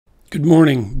Good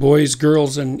morning, boys,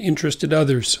 girls, and interested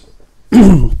others.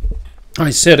 I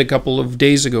said a couple of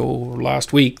days ago, or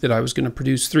last week, that I was going to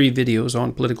produce 3 videos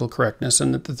on political correctness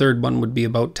and that the third one would be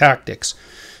about tactics.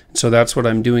 So that's what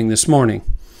I'm doing this morning.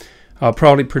 I'll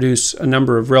probably produce a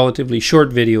number of relatively short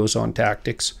videos on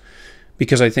tactics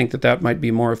because I think that that might be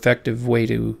a more effective way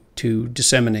to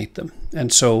disseminate them.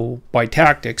 And so by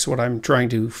tactics, what I'm trying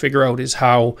to figure out is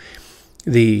how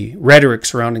the rhetoric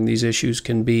surrounding these issues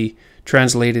can be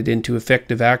translated into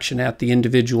effective action at the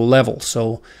individual level.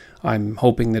 So I'm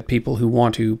hoping that people who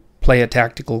want to play a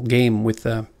tactical game with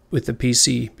the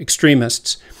PC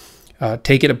extremists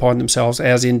take it upon themselves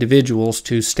as individuals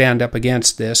to stand up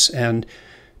against this and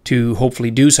to hopefully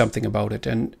do something about it.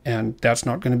 And that's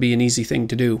not going to be an easy thing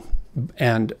to do.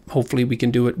 And hopefully we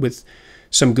can do it with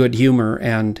some good humor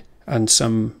and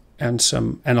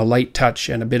a light touch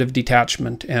and a bit of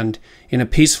detachment and in a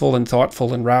peaceful and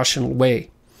thoughtful and rational way.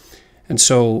 And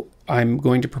so I'm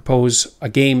going to propose a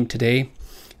game today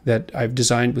that I've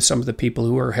designed with some of the people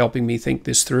who are helping me think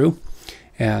this through.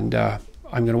 And I'm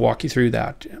going to walk you through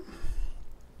that.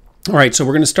 All right, so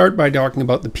we're going to start by talking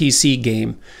about the PC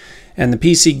game. And the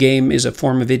PC game is a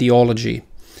form of ideology.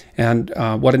 And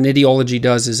what an ideology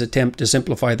does is attempt to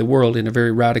simplify the world in a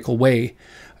very radical way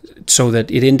so that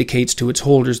it indicates to its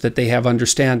holders that they have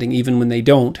understanding even when they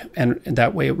don't. And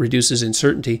that way it reduces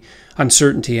uncertainty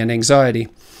and anxiety.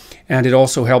 And it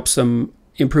also helps them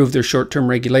improve their short-term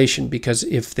regulation, because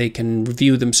if they can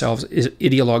view themselves,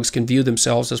 ideologues can view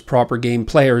themselves as proper game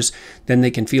players, then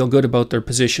they can feel good about their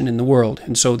position in the world.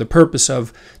 And so the purpose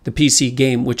of the PC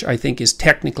game, which I think is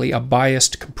technically a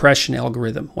biased compression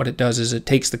algorithm, what it does is it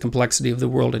takes the complexity of the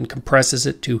world and compresses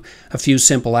it to a few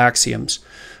simple axioms.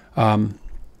 And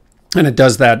it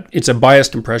does that. It's a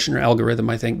biased compression algorithm,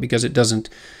 I think, because it doesn't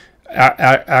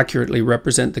accurately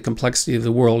represent the complexity of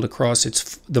the world across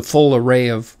the full array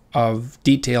of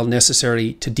detail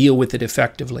necessary to deal with it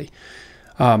effectively.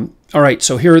 All right,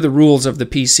 so here are the rules of the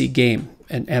PC game.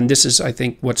 And this is, I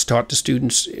think, what's taught to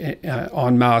students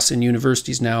en masse in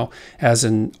universities now as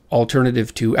an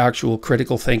alternative to actual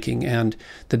critical thinking and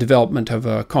the development of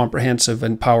a comprehensive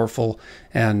and powerful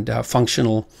and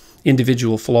functional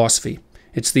individual philosophy.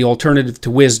 It's the alternative to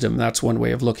wisdom. That's one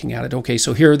way of looking at it. Okay,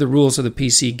 so here are the rules of the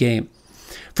PC game.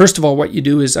 First of all, what you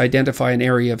do is identify an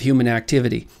area of human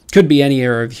activity. Could be any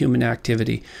area of human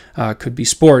activity. Could be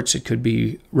sports. It could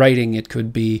be writing. It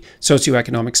could be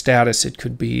socioeconomic status. It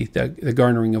could be the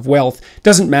garnering of wealth.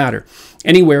 Doesn't matter.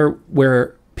 Anywhere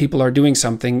where people are doing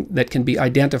something that can be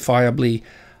identifiably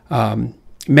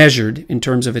measured in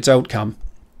terms of its outcome,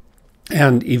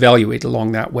 and evaluate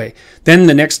along that way. Then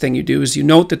the next thing you do is you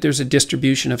note that there's a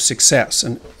distribution of success.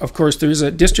 And of course, there's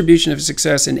a distribution of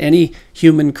success in any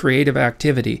human creative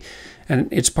activity. And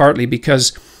it's partly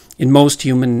because in most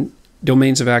human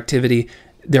domains of activity,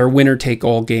 they're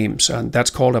winner-take-all games. And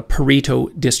that's called a Pareto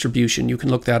distribution. You can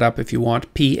look that up if you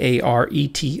want,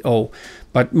 Pareto.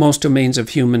 But most domains of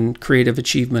human creative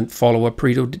achievement follow a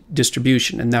Pareto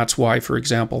distribution. And that's why, for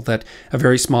example, that a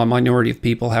very small minority of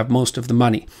people have most of the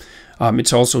money.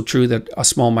 It's also true that a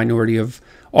small minority of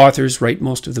authors write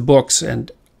most of the books,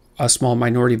 and a small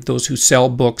minority of those who sell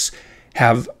books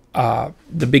have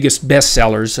the biggest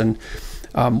bestsellers, and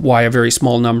why a very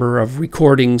small number of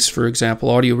recordings, for example,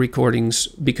 audio recordings,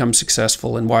 become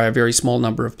successful, and why a very small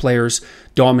number of players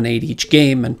dominate each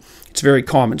game, and it's very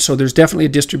common. So there's definitely a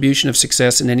distribution of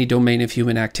success in any domain of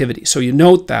human activity. So you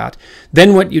note that.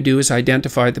 Then what you do is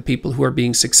identify the people who are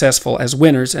being successful as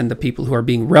winners and the people who are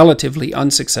being relatively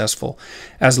unsuccessful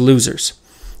as losers.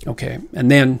 Okay, and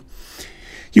then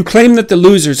you claim that the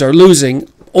losers are losing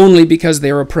only because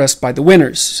they are oppressed by the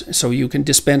winners. So you can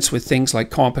dispense with things like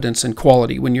competence and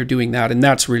quality when you're doing that, and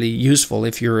that's really useful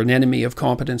if you're an enemy of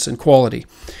competence and quality.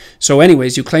 So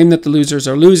anyways, you claim that the losers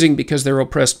are losing because they're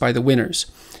oppressed by the winners.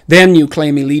 Then you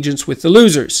claim allegiance with the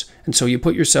losers, and so you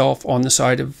put yourself on the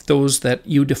side of those that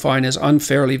you define as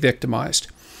unfairly victimized.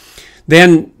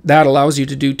 Then that allows you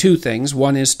to do 2 things.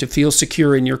 One is to feel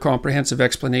secure in your comprehensive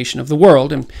explanation of the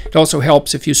world, and it also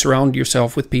helps if you surround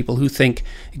yourself with people who think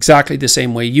exactly the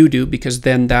same way you do, because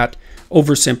then that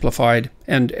oversimplified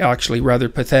and actually rather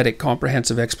pathetic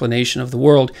comprehensive explanation of the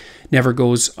world never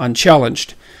goes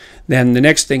unchallenged. Then the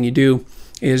next thing you do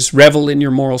is revel in your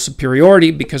moral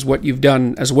superiority, because what you've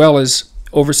done, as well as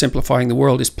oversimplifying the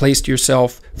world, is placed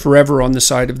yourself forever on the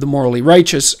side of the morally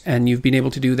righteous, and you've been able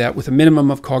to do that with a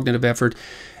minimum of cognitive effort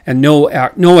and no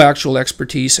actual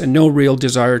expertise and no real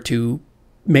desire to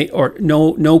make, or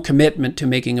no commitment to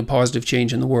making a positive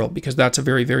change in the world, because that's a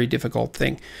very, very difficult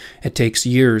thing. It takes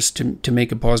years to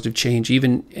make a positive change,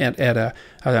 even at a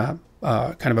kind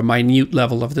of a minute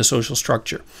level of the social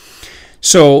structure.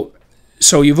 So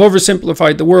So you've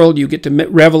oversimplified the world, you get to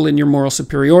revel in your moral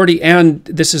superiority, and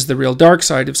this is the real dark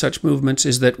side of such movements,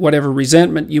 is that whatever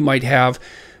resentment you might have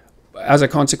as a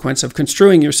consequence of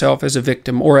construing yourself as a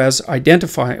victim, or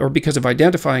because of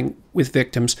identifying with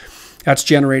victims, that's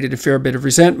generated a fair bit of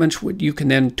resentment, which you can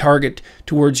then target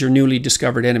towards your newly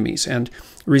discovered enemies. And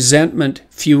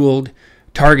resentment-fueled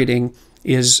targeting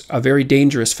is a very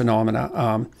dangerous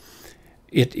phenomena.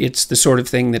 It's the sort of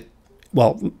thing that,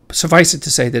 well, suffice it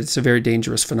to say that it's a very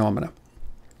dangerous phenomena.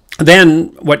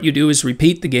 Then what you do is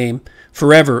repeat the game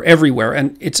forever, everywhere.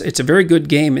 And it's a very good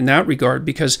game in that regard,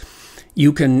 because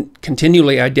you can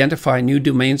continually identify new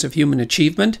domains of human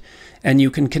achievement, and you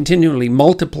can continually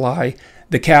multiply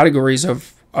the categories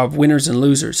of winners and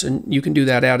losers. And you can do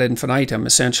that ad infinitum,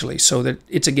 essentially, so that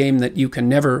it's a game that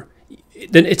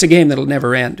it's a game that'll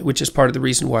never end, which is part of the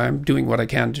reason why I'm doing what I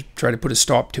can to try to put a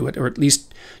stop to it, or at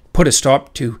least put a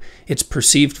stop to its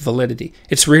perceived validity.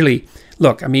 It's really,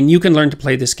 look, I mean, you can learn to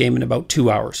play this game in about 2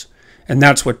 hours. And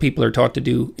that's what people are taught to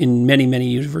do in many, many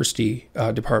university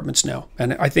departments now.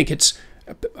 And I think it's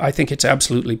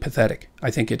absolutely pathetic.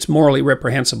 I think it's morally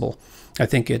reprehensible. I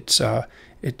think it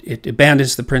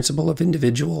abandons the principle of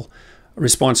individual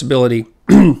responsibility.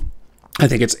 I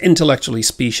think it's intellectually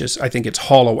specious. I think it's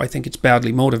hollow. I think it's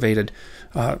badly motivated.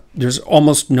 There's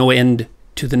almost no end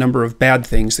to the number of bad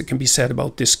things that can be said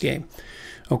about this game.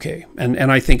 Okay,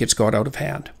 and I think it's got out of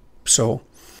hand. So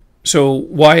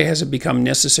why has it become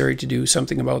necessary to do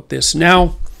something about this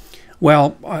now?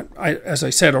 Well, as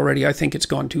I said already, I think it's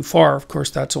gone too far. Of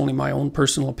course, that's only my own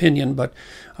personal opinion, but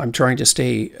I'm trying to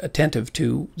stay attentive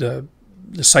to the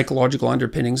psychological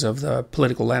underpinnings of the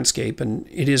political landscape, and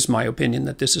it is my opinion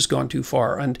that this has gone too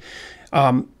far. And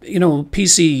the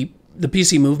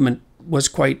PC movement was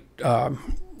quite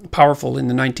powerful in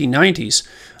the 1990s,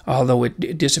 although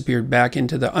it disappeared back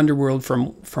into the underworld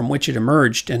from which it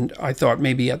emerged. And I thought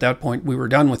maybe at that point we were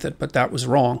done with it, but that was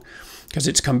wrong, because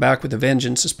it's come back with a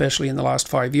vengeance, especially in the last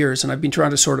 5 years. And I've been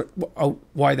trying to sort out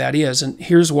why that is. And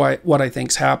here's what I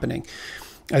think's happening.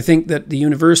 I think that the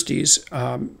universities,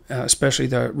 especially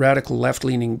the radical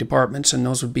left-leaning departments, and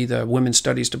those would be the women's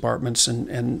studies departments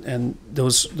and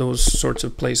those sorts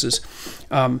of places.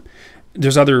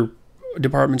 There's other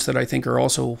departments that I think are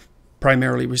also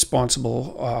primarily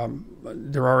responsible.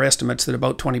 There are estimates that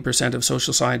about 20% of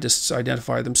social scientists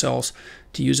identify themselves,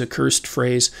 to use a cursed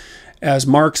phrase, as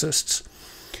Marxists.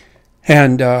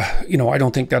 And, I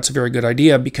don't think that's a very good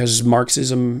idea, because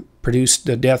Marxism produced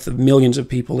the death of millions of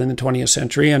people in the 20th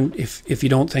century. And if you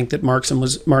don't think that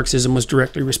Marxism was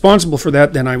directly responsible for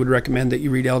that, then I would recommend that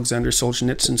you read Alexander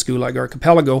Solzhenitsyn's Gulag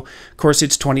Archipelago. Of course,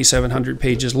 it's 2,700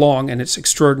 pages long, and it's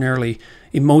extraordinarily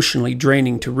emotionally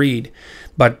draining to read.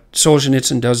 But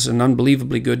Solzhenitsyn does an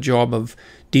unbelievably good job of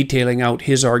detailing out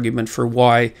his argument for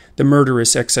why the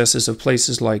murderous excesses of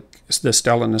places like the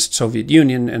Stalinist Soviet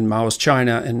Union and Mao's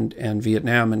China and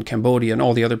Vietnam and Cambodia and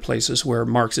all the other places where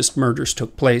Marxist murders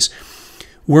took place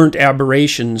weren't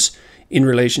aberrations in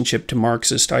relationship to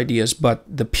Marxist ideas, but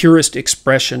the purest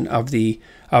expression of the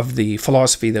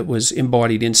philosophy that was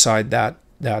embodied inside that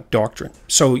doctrine.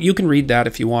 So you can read that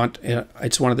if you want.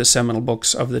 It's one of the seminal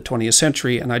books of the 20th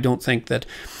century, and I don't think that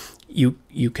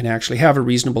you can actually have a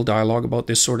reasonable dialogue about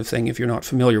this sort of thing if you're not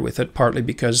familiar with it, partly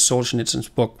because Solzhenitsyn's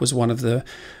book was one of the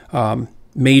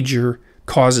major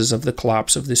causes of the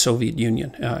collapse of the Soviet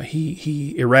Union.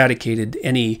 He eradicated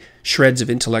any shreds of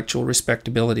intellectual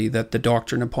respectability that the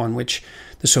doctrine upon which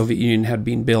the Soviet Union had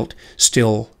been built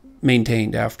still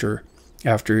maintained after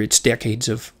its decades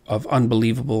of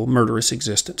unbelievable murderous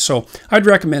existence. So I'd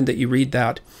recommend that you read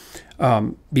that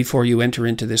before you enter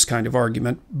into this kind of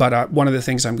argument. But one of the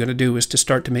things I'm going to do is to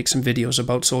start to make some videos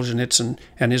about Solzhenitsyn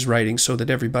and his writings, so that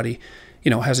everybody,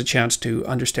 has a chance to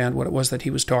understand what it was that he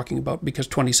was talking about, because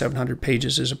 2,700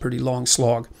 pages is a pretty long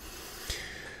slog.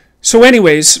 So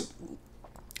anyways,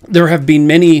 there have been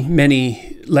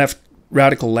many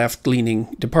radical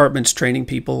left-leaning departments training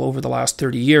people over the last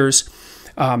 30 years,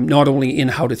 not only in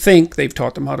how to think, they've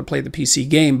taught them how to play the PC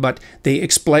game, but they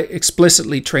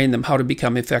explicitly train them how to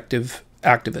become effective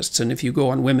activists. And if you go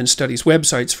on women's studies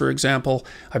websites, for example,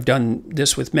 I've done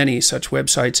this with many such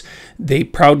websites, they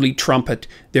proudly trumpet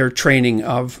their training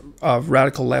of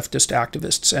radical leftist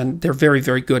activists, and they're very,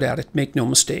 very good at it, make no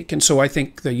mistake. And so I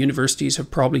think the universities have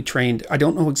probably trained, I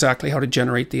don't know exactly how to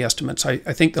generate the estimates, I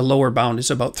think the lower bound is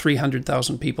about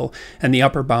 300,000 people, and the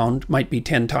upper bound might be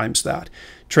 10 times that.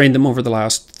 Trained them over the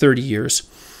last 30 years.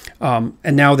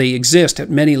 And now they exist at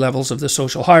many levels of the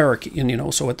social hierarchy.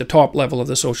 And, so at the top level of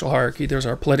the social hierarchy, there's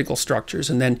our political structures.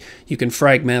 And then you can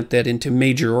fragment that into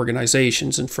major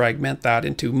organizations and fragment that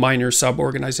into minor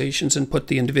sub-organizations and put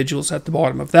the individuals at the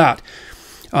bottom of that.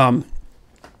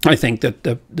 I think that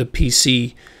the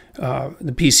PC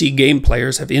game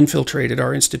players have infiltrated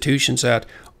our institutions at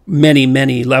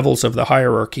many levels of the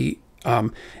hierarchy,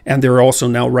 and they're also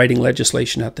now writing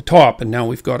legislation at the top. And now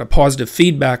we've got a positive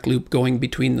feedback loop going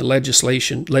between the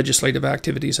legislative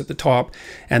activities at the top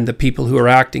and the people who are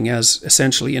acting as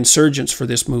essentially insurgents for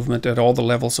this movement at all the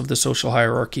levels of the social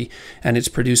hierarchy, and it's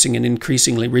producing an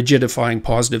increasingly rigidifying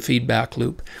positive feedback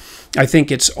loop. I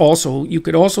think it's also, you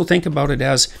could also think about it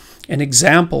as an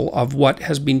example of what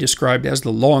has been described as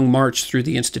the long march through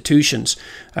the institutions.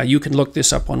 You can look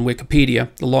this up on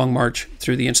Wikipedia, the long march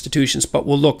through the institutions, but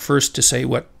we'll look first to see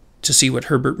what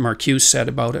Herbert Marcuse said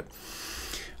about it.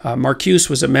 Marcuse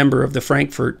was a member of the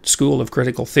Frankfurt School of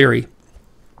Critical Theory,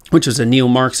 which was a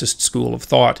neo-Marxist school of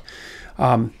thought.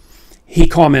 He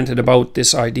commented about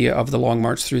this idea of the long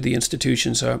march through the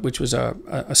institutions, which was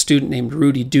a student named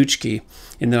Rudi Dutschke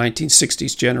in the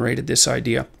 1960s generated this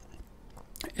idea.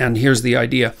 And here's the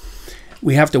idea.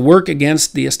 We have to work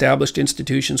against the established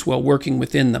institutions while working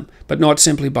within them, but not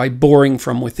simply by boring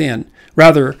from within,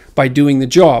 rather by doing the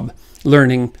job,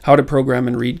 learning how to program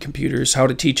and read computers, how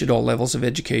to teach at all levels of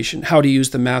education, how to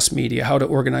use the mass media, how to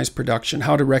organize production,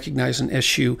 how to recognize and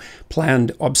eschew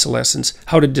planned obsolescence,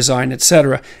 how to design,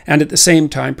 etc., and at the same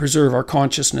time preserve our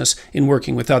consciousness in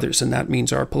working with others, and that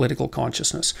means our political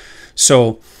consciousness.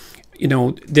 So,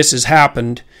 this has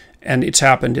happened, and it's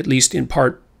happened at least in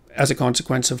part as a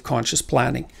consequence of conscious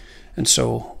planning. And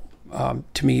so,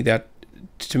 to me that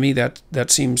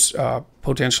seems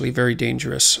potentially very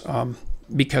dangerous.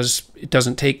 Because it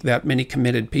doesn't take that many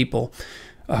committed people.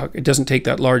 It doesn't take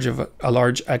that large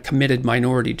a committed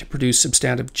minority to produce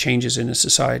substantive changes in a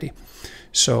society.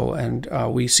 So, and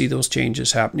we see those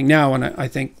changes happening now, and I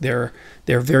think they're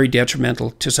very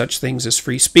detrimental to such things as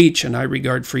free speech. And I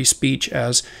regard free speech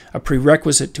as a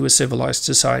prerequisite to a civilized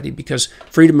society, because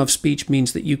freedom of speech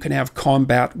means that you can have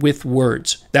combat with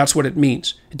words. That's what it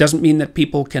means. It doesn't mean that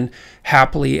people can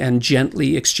happily and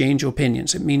gently exchange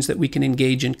opinions. It means that we can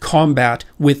engage in combat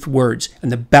with words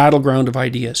and the battleground of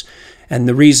ideas. And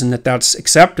the reason that that's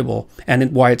acceptable,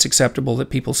 and why it's acceptable that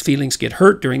people's feelings get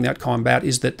hurt during that combat,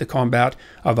 is that the combat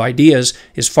of ideas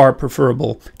is far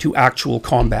preferable to actual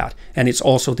combat. And it's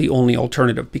also the only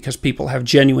alternative, because people have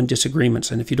genuine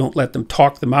disagreements. And if you don't let them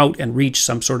talk them out and reach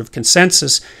some sort of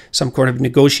consensus, some kind of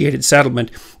negotiated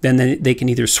settlement, then they can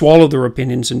either swallow their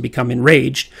opinions and become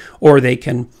enraged, or they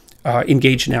can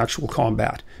engage in actual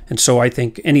combat. And so I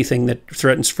think anything that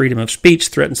threatens freedom of speech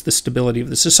threatens the stability of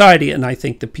the society, and I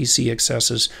think the PC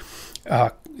excesses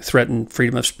threaten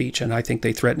freedom of speech, and I think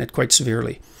they threaten it quite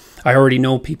severely. I already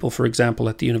know people, for example,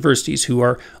 at the universities who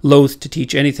are loath to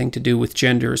teach anything to do with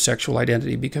gender or sexual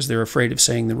identity because they're afraid of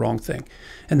saying the wrong thing.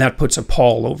 And that puts a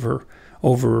pall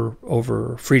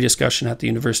over free discussion at the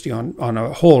university on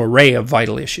a whole array of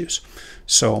vital issues.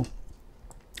 So,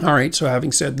 all right, so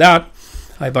having said that,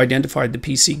 I've identified the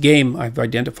PC game. I've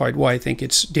identified why I think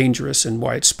it's dangerous and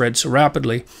why it's spread so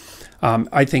rapidly.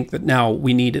 I think that now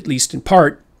we need, at least in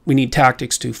part, we need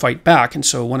tactics to fight back. And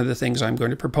so one of the things I'm going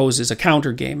to propose is a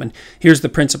counter game. And here's the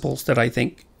principles that I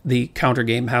think the counter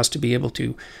game has to be able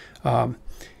to,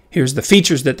 here's the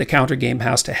features that the counter game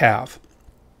has to have.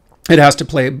 It has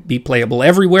to be playable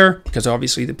everywhere, because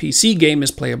obviously the PC game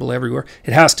is playable everywhere.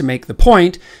 It has to make the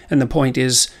point, and the point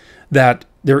is that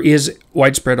there is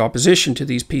widespread opposition to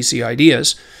these PC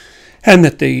ideas, and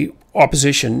that the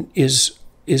opposition is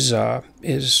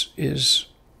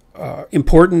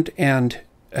important and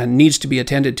needs to be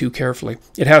attended to carefully.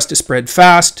 It has to spread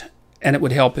fast, and it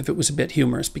would help if it was a bit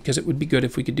humorous, because it would be good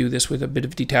if we could do this with a bit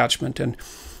of detachment and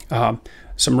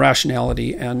some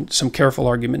rationality and some careful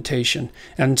argumentation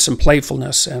and some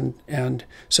playfulness and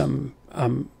some,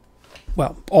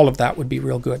 well, all of that would be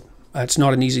real good. It's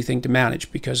not an easy thing to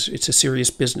manage because it's a serious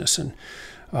business, and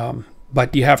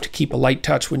but you have to keep a light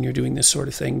touch when you're doing this sort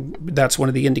of thing. That's one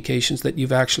of the indications that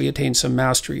you've actually attained some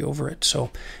mastery over it.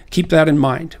 So keep that in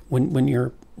mind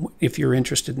if you're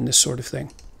interested in this sort of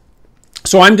thing.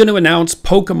 So I'm going to announce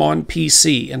Pokemon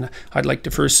PC, and I'd like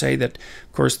to first say that,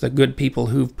 of course, the good people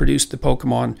who've produced the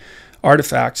Pokemon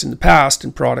artifacts in the past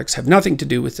and products have nothing to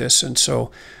do with this, and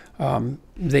so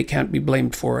they can't be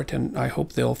blamed for it, and I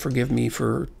hope they'll forgive me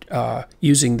for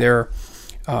using their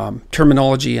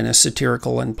terminology in a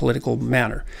satirical and political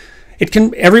manner.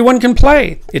 Everyone can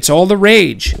play. It's all the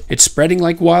rage. It's spreading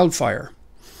like wildfire.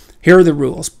 Here are the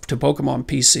rules to Pokemon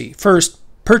PC. First,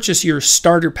 purchase your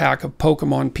starter pack of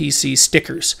Pokemon PC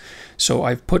stickers. So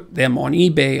I've put them on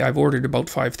eBay. I've ordered about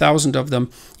 5,000 of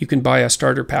them. You can buy a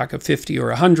starter pack of 50 or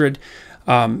 100.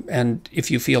 And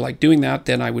if you feel like doing that,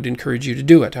 then I would encourage you to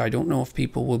do it. I don't know if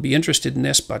people will be interested in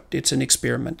this, but it's an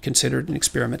experiment. Consider it an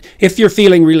experiment. If you're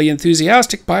feeling really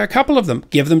enthusiastic, buy a couple of them.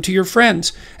 Give them to your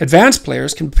friends. Advanced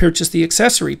players can purchase the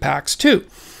accessory packs too.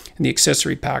 And the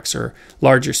accessory packs are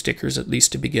larger stickers, at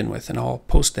least to begin with, and I'll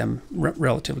post them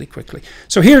relatively quickly.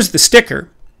 So here's the sticker.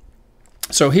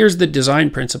 So here's the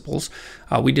design principles.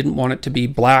 We didn't want it to be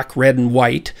black, red, and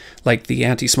white like the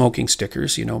anti-smoking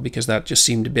stickers, you know, because that just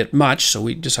seemed a bit much. So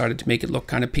we decided to make it look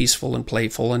kind of peaceful and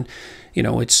playful, and you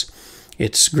know,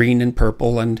 it's green and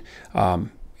purple, and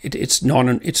it's not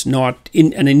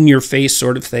an in-your-face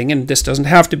sort of thing, and this doesn't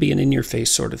have to be an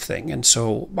in-your-face sort of thing. And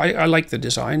so I like the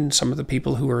design. Some of the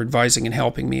people who are advising and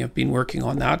helping me have been working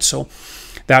on that. So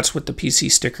that's what the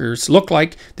PC stickers look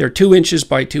like. They're 2 inches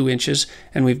by 2 inches,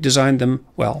 and we've designed them,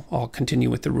 well, I'll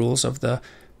continue with the rules of the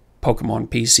Pokemon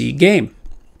PC game.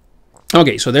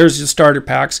 Okay, so there's the starter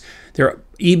packs. They're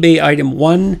eBay item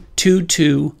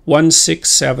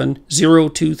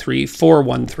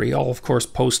 1221670234113. I'll of course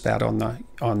post that on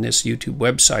this YouTube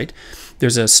website.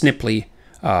 There's a Snipply,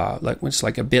 it's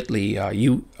like a Bitly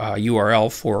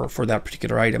URL for that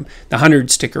particular item. The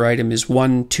 100 sticker item is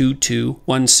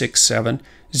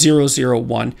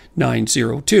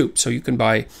 1221670019002. So you can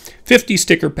buy 50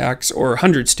 sticker packs or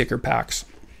 100 sticker packs,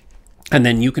 and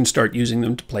then you can start using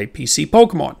them to play PC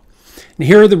Pokemon. And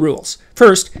here are the rules.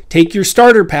 First, take your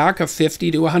starter pack of 50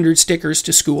 to 100 stickers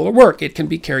to school or work. It can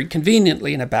be carried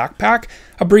conveniently in a backpack,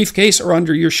 a briefcase, or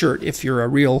under your shirt if you're a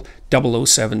real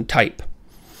 007 type.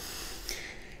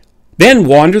 Then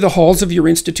wander the halls of your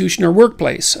institution or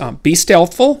workplace. Be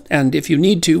stealthful, and if you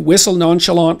need to, whistle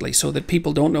nonchalantly so that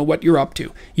people don't know what you're up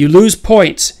to. You lose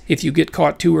points if you get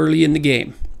caught too early in the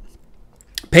game.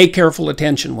 Pay careful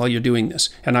attention while you're doing this,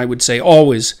 and I would say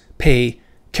always pay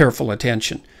careful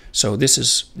attention. So this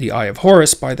is the Eye of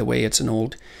Horus, by the way. It's an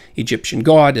old Egyptian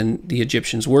god, and the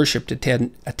Egyptians worshipped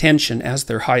attention as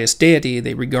their highest deity.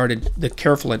 They regarded the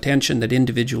careful attention that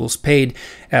individuals paid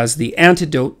as the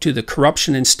antidote to the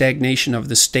corruption and stagnation of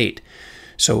the state.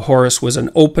 So Horus was an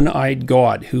open-eyed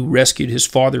god who rescued his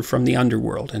father from the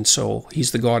underworld, and so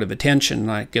he's the god of attention.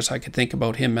 And I guess I could think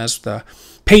about him as the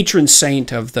patron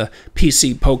saint of the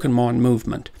PC Pokemon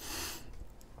movement.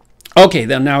 Okay,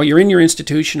 then now you're in your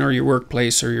institution or your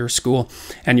workplace or your school,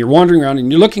 and you're wandering around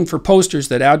and you're looking for posters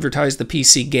that advertise the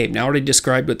PC game. Now, I already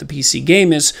described what the PC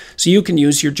game is, so you can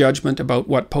use your judgment about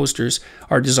what posters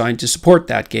are designed to support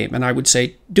that game. And I would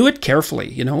say, do it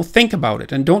carefully, you know, think about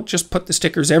it, and don't just put the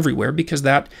stickers everywhere, because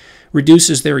that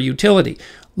reduces their utility.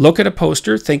 Look at a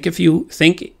poster, think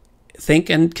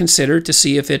and consider to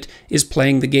see if it is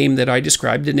playing the game that I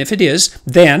described, and if it is,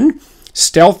 then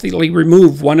stealthily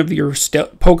remove one of your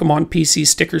Pokemon PC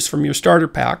stickers from your starter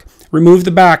pack. Remove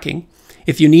the backing.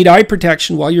 If you need eye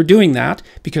protection while you're doing that,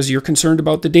 because you're concerned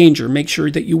about the danger, make sure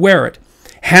that you wear it.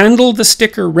 Handle the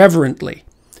sticker reverently.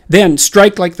 Then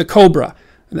strike like the Cobra.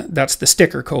 That's the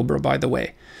sticker Cobra, by the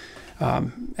way.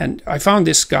 And I found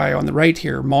this guy on the right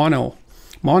here, Mono.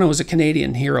 Mono is a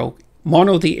Canadian hero.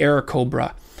 Mono the Air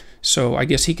Cobra. So I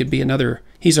guess he could be another,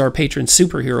 he's our patron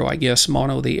superhero, I guess,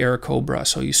 Mono the Air Cobra.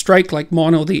 So you strike like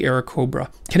Mono the Air Cobra.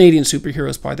 Canadian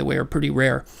superheroes, by the way, are pretty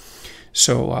rare.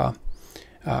 So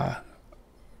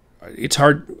it's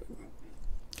hard.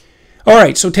 All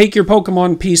right, so take your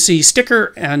Pokemon PC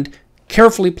sticker and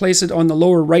carefully place it on the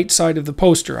lower right side of the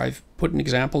poster. I've put an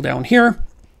example down here.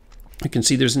 You can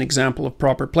see there's an example of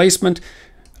proper placement.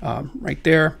 Right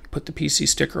there, put the PC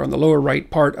sticker on the lower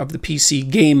right part of the PC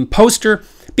game poster.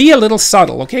 Be a little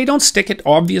subtle, okay? Don't stick it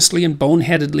obviously and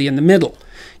boneheadedly in the middle.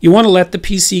 You want to let the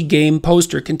PC game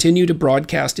poster continue to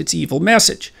broadcast its evil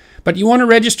message. But you want to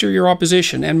register your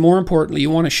opposition, and more importantly, you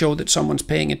want to show that someone's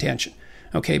paying attention,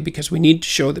 okay? Because we need to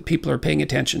show that people are paying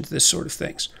attention to this sort of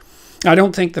things. I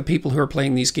don't think the people who are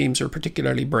playing these games are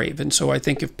particularly brave, and so I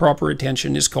think if proper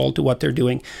attention is called to what they're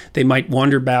doing, they might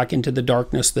wander back into the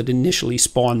darkness that initially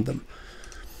spawned them.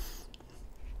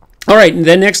 All right, and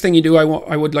the next thing you do,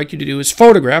 I would like you to do is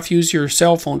photograph. Use your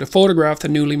cell phone to photograph the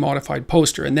newly modified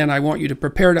poster, and then I want you to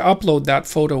prepare to upload that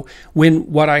photo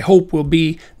when what I hope will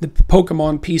be the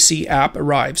Pokemon PC app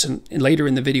arrives. And later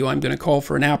in the video, I'm going to call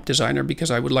for an app designer, because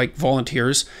I would like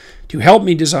volunteers to help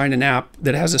me design an app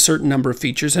that has a certain number of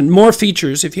features. And more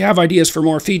features, if you have ideas for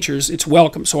more features, it's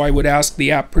welcome. So I would ask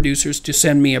the app producers to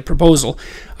send me a proposal.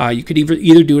 You could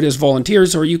either do it as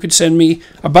volunteers, or you could send me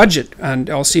a budget, and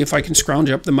I'll see if I can scrounge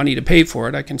up the money to pay for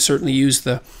it. I can certainly use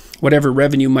the whatever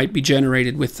revenue might be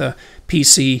generated with the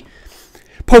PC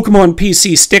Pokemon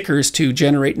PC stickers to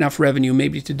generate enough revenue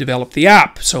maybe to develop the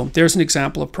app. So there's an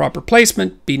example of proper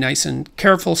placement. Be nice and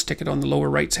careful. Stick it on the lower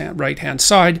right hand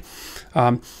side.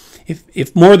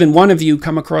 If more than one of you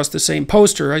come across the same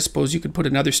poster, I suppose you could put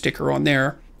another sticker on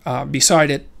there beside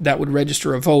it that would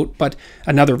register a vote, but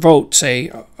another vote,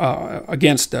 say,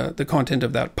 against the content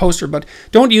of that poster. But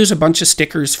don't use a bunch of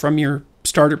stickers from your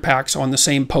starter packs on the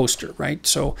same poster, right?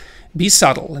 So be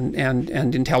subtle and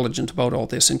intelligent about all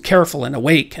this, and careful and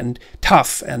awake and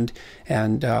tough and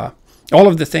all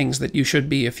of the things that you should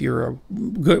be if you're a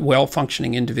good,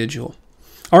 well-functioning individual.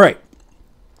 All right.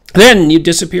 Then you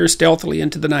disappear stealthily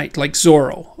into the night, like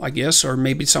Zorro, I guess, or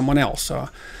maybe someone else.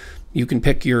 You can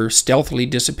pick your stealthily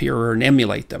disappearer and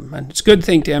emulate them. And it's a good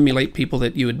thing to emulate people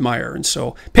that you admire. And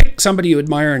so pick somebody you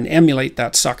admire and emulate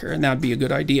that sucker, and that'd be a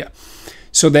good idea.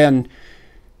 So then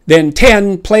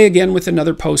 10, play again with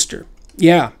another poster.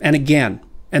 Yeah, and again,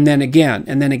 and then again,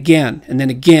 and then again, and then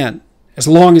again, as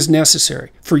long as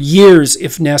necessary, for years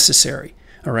if necessary.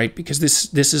 All right, because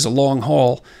this is a long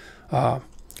haul.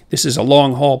 This is a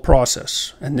long haul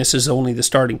process, and this is only the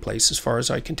starting place as far as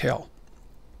I can tell.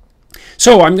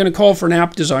 So I'm going to call for an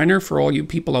app designer for all you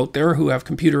people out there who have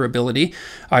computer ability.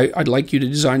 I'd like you to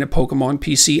design a Pokemon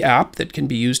PC app that can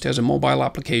be used as a mobile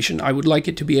application. I would like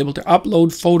it to be able to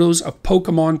upload photos of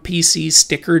Pokemon PC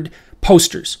stickered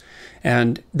posters.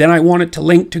 And then I want it to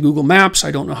link to Google Maps.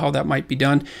 I don't know how that might be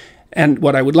done. And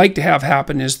what I would like to have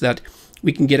happen is that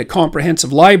we can get a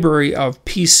comprehensive library of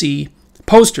PC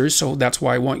posters, so that's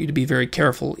why I want you to be very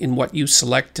careful in what you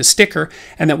select to sticker,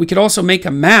 and that we could also make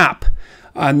a map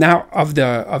now of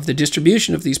the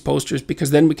distribution of these posters,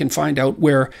 because then we can find out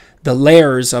where the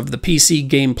layers of the PC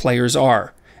game players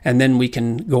are, and then we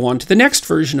can go on to the next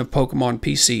version of Pokemon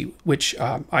PC, which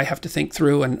I have to think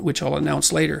through and which I'll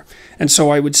announce later. And so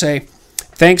I would say,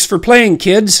 thanks for playing,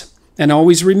 kids, and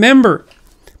always remember,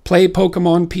 play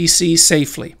Pokemon PC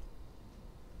safely.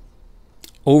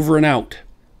 Over and out.